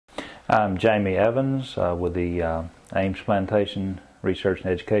I'm Jamie Evans with the Ames Plantation Research and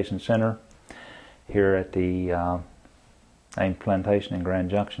Education Center here at the Ames Plantation in Grand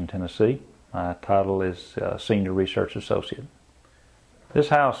Junction, Tennessee. My title is Senior Research Associate. This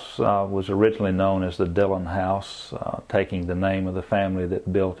house was originally known as the Dillon House, taking the name of the family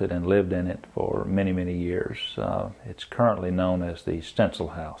that built it and lived in it for many, many years. It's currently known as the Stencil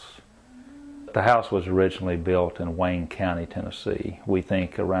House. The house was originally built in Wayne County, Tennessee, we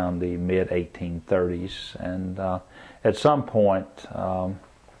think around the mid-1830s, and at some point,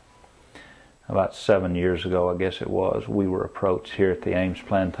 about 7 years ago, I guess it was, we were approached here at the Ames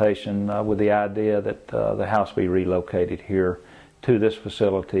Plantation with the idea that the house be relocated here to this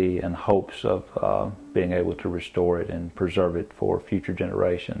facility in hopes of being able to restore it and preserve it for future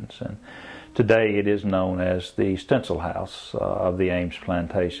generations. And today it is known as the Stencil House of the Ames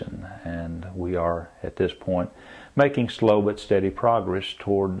Plantation, and we are at this point making slow but steady progress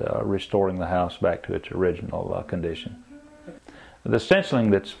toward restoring the house back to its original condition. The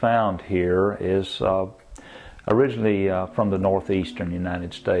stenciling that's found here is originally from the northeastern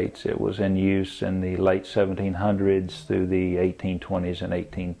United States. It was in use in the late 1700s through the 1820s and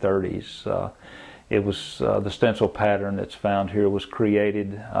 1830s. It was the stencil pattern that's found here was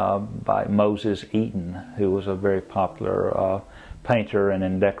created by Moses Eaton, who was a very popular painter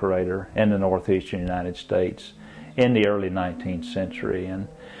and decorator in the northeastern United States in the early 19th century. And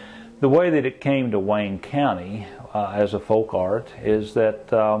the way that it came to Wayne County as a folk art is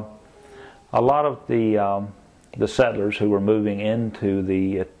that a lot of the settlers who were moving into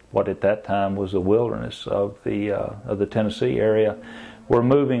the what at that time was the wilderness of the Tennessee area were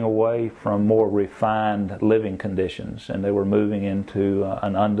moving away from more refined living conditions, and they were moving into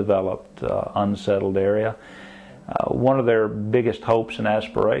an undeveloped, unsettled area. One of their biggest hopes and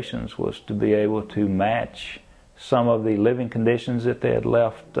aspirations was to be able to match some of the living conditions that they had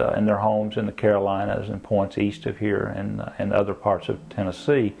left in their homes in the Carolinas and points east of here and other parts of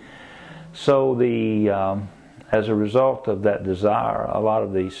Tennessee. So as a result of that desire, a lot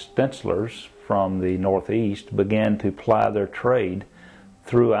of these stencilers from the Northeast began to ply their trade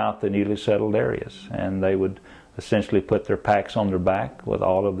throughout the newly settled areas, and they would essentially put their packs on their back with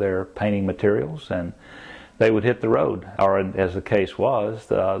all of their painting materials, and they would hit the road, or as the case was,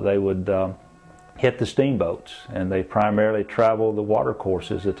 they would hit the steamboats, and they primarily traveled the water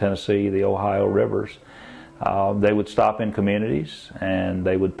courses, the Tennessee, the Ohio rivers. They would stop in communities and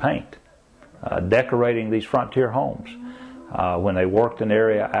they would paint, decorating these frontier homes. When they worked an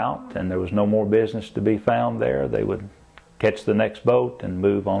area out and there was no more business to be found there, they would catch the next boat and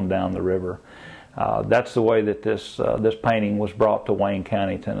move on down the river. That's the way that this painting was brought to Wayne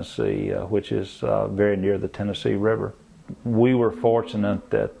County, Tennessee, which is very near the Tennessee River. We were fortunate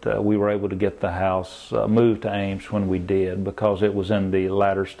that we were able to get the house moved to Ames when we did, because it was in the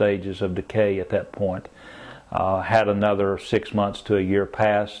latter stages of decay at that point. Had another 6 months to a year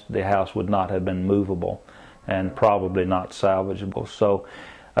passed, the house would not have been movable and probably not salvageable. So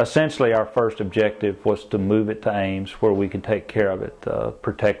essentially our first objective was to move it to Ames where we could take care of it,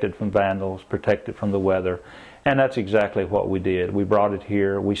 protect it from vandals, protect it from the weather, and that's exactly what we did. We brought it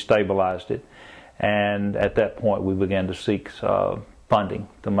here, we stabilized it, and at that point we began to seek funding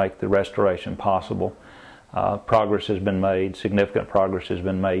to make the restoration possible. Progress has been made, significant progress has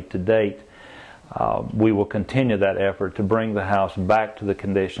been made to date. We will continue that effort to bring the house back to the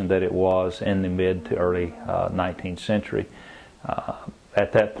condition that it was in the mid to early 19th century.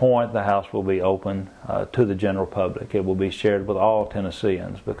 At that point, the house will be open to the general public. It will be shared with all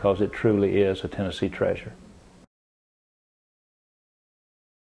Tennesseans because it truly is a Tennessee treasure.